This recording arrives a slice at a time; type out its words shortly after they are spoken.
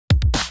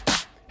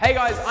Hey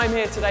guys, I'm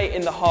here today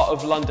in the heart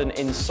of London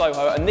in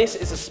Soho, and this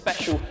is a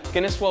special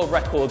Guinness World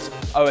Records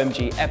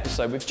OMG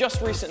episode. We've just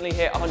recently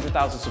hit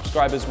 100,000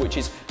 subscribers, which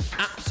is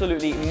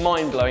absolutely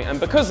mind-blowing, and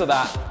because of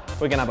that,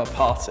 we're gonna have a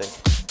party.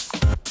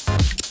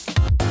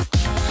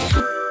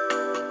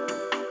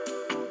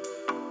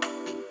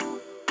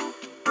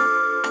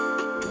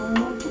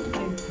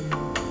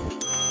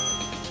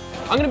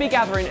 I'm going to be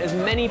gathering as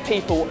many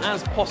people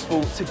as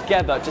possible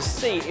together to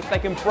see if they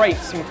can break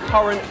some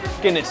current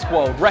Guinness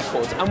World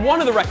Records. And one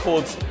of the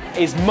records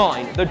is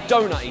mine, the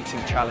donut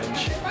eating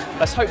challenge.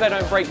 Let's hope they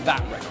don't break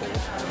that record.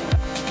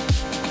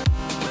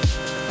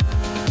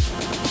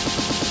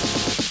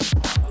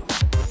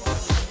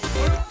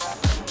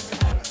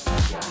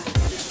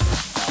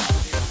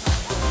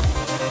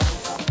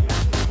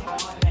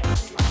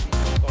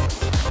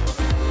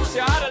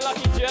 See, I had a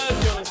lucky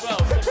jersey on as well.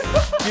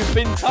 You've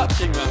been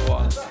touching that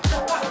one.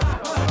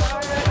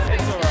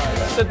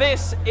 So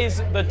this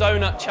is the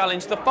donut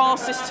challenge, the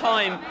fastest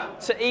time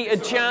to eat a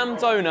jam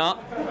donut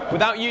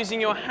without using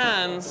your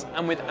hands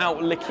and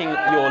without licking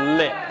your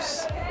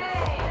lips.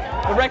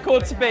 The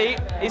record to beat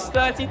is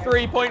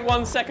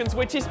 33.1 seconds,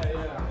 which is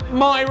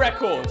my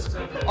record.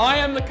 I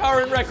am the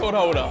current record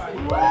holder.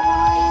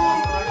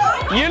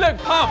 You look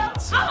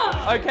pumped.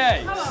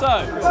 Okay,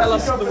 so tell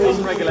us the rules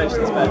and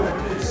regulations, Ben.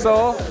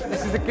 So,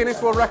 this is the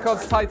Guinness World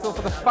Records title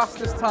for the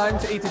fastest time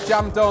to eat a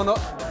jam donut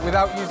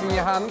without using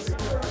your hands.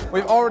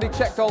 We've already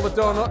checked all the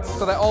donuts,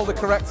 so they're all the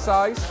correct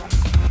size.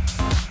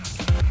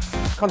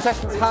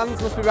 Contestants'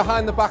 hands must be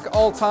behind the back at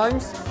all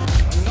times.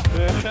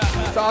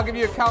 So I'll give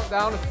you a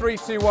countdown of 3,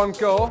 2, 1,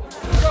 go.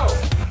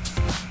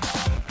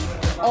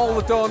 All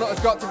the donut has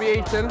got to be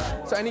eaten,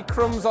 so any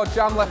crumbs or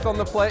jam left on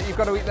the plate, you've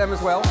got to eat them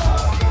as well.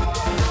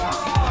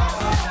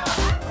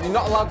 You're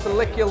not allowed to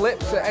lick your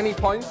lips at any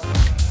point.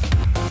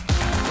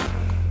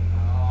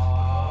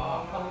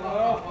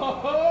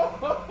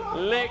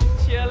 Lick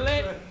your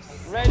lips.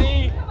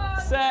 Ready,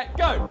 set,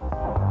 go.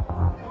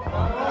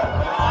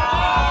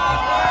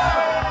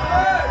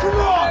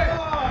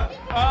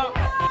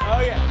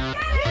 Oh yeah.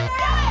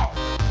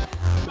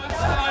 Much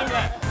time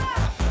left.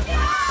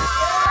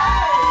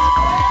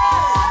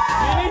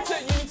 You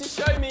need to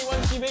show me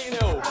once you've eaten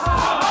it all.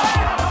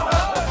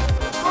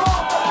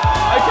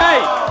 Okay,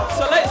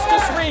 so let's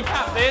just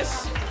recap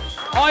this.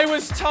 I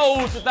was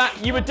told that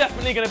you were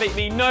definitely going to beat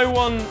me. No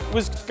one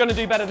was going to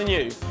do better than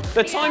you.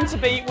 The time to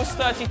beat was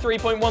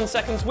 33.1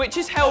 seconds, which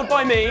is held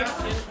by me.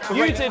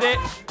 You did it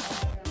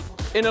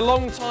in a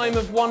long time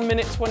of 1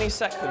 minute 20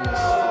 seconds.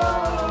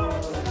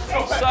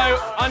 So,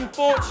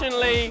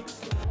 unfortunately,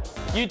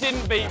 you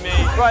didn't beat me.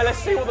 Right, let's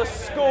see what the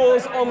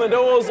scores on the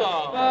doors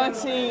are.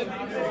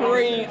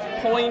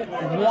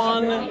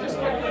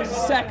 33.1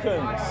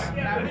 seconds.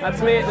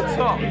 That's me at the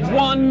top.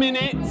 1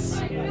 minute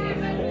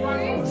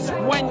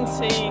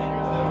 20.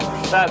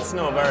 That's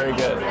not very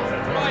good.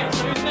 Right,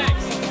 who's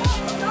next?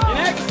 You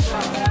next?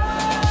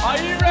 Are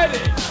you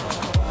ready?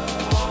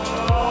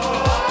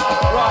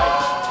 Right,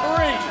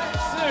 3,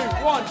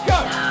 2, 1, go!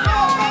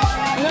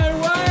 No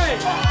way!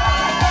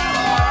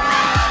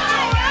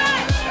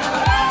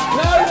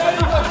 No, you got to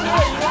do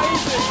it, you're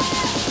eating.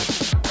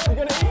 You're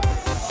gonna eat.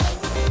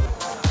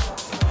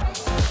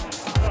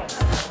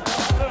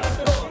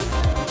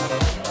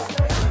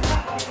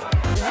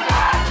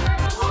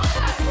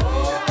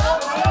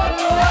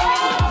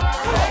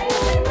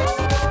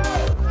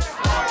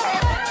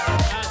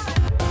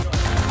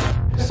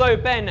 So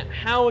Ben,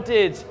 how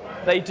did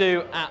they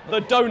do at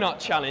the donut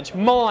challenge,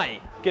 my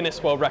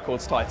Guinness World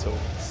Records title?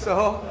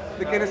 So,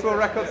 the Guinness World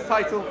Records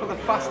title for the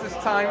fastest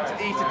time to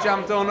eat a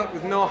jam donut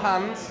with no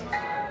hands,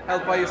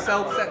 held by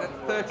yourself, set at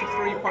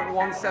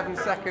 33.17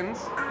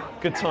 seconds.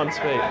 Good time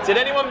to beat. Did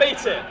anyone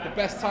beat it? The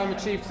best time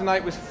achieved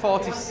tonight was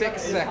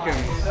 46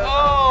 seconds.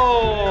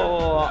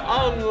 Oh,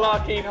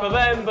 unlucky for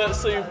them, but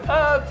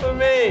superb for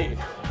me.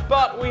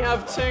 But we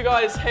have two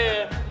guys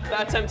here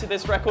that attempted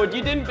this record.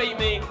 You didn't beat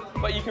me,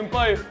 but you can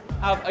both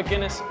have a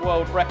Guinness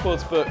World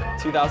Records book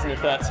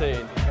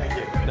 2013. Thank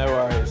you. No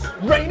worries.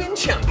 Reigning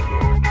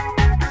champion.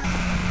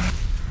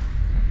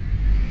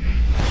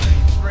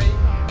 3,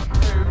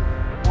 2,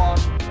 1,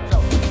 go.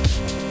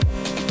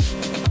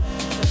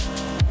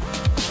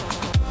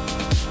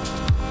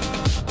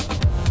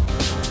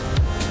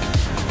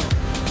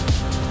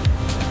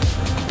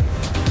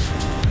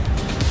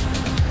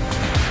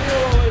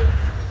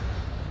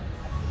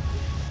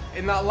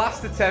 In that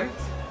last attempt,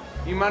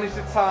 you managed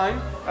a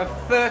time of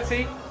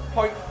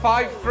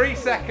 30.53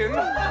 seconds.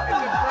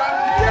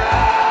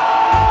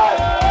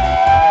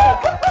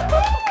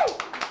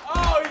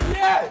 Oh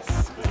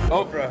yes!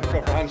 Go for a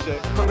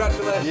handshake.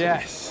 Congratulations.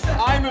 Yes.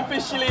 I'm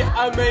officially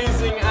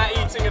amazing at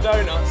eating a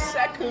donut.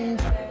 Second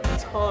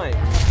time.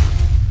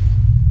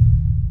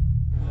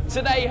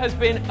 Today has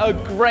been a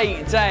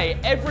great day.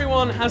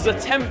 Everyone has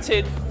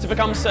attempted to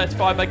become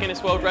certified by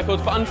Guinness World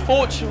Records, but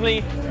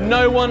unfortunately,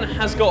 no one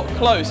has got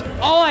close.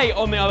 I,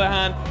 on the other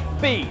hand,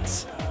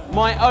 beat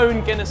my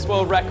own Guinness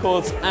World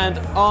Records, and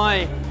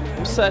I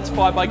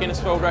certified by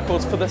Guinness World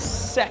Records for the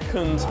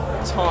second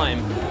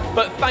time.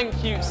 But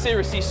thank you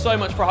seriously so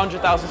much for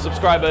 100,000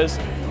 subscribers.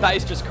 That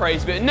is just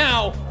crazy. But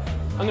now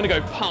I'm gonna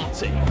go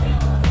party.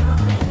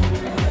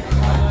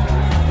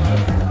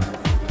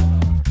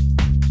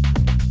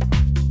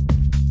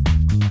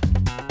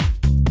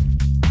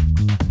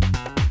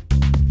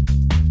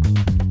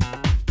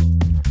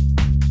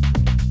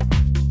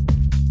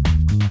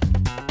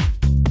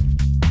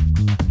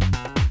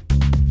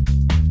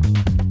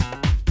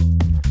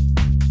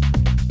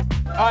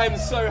 I'm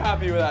so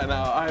happy with that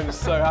now. I'm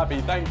so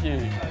happy. Thank you.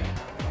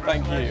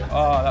 Thank you.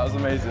 Oh, that was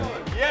amazing.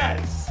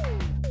 Yes!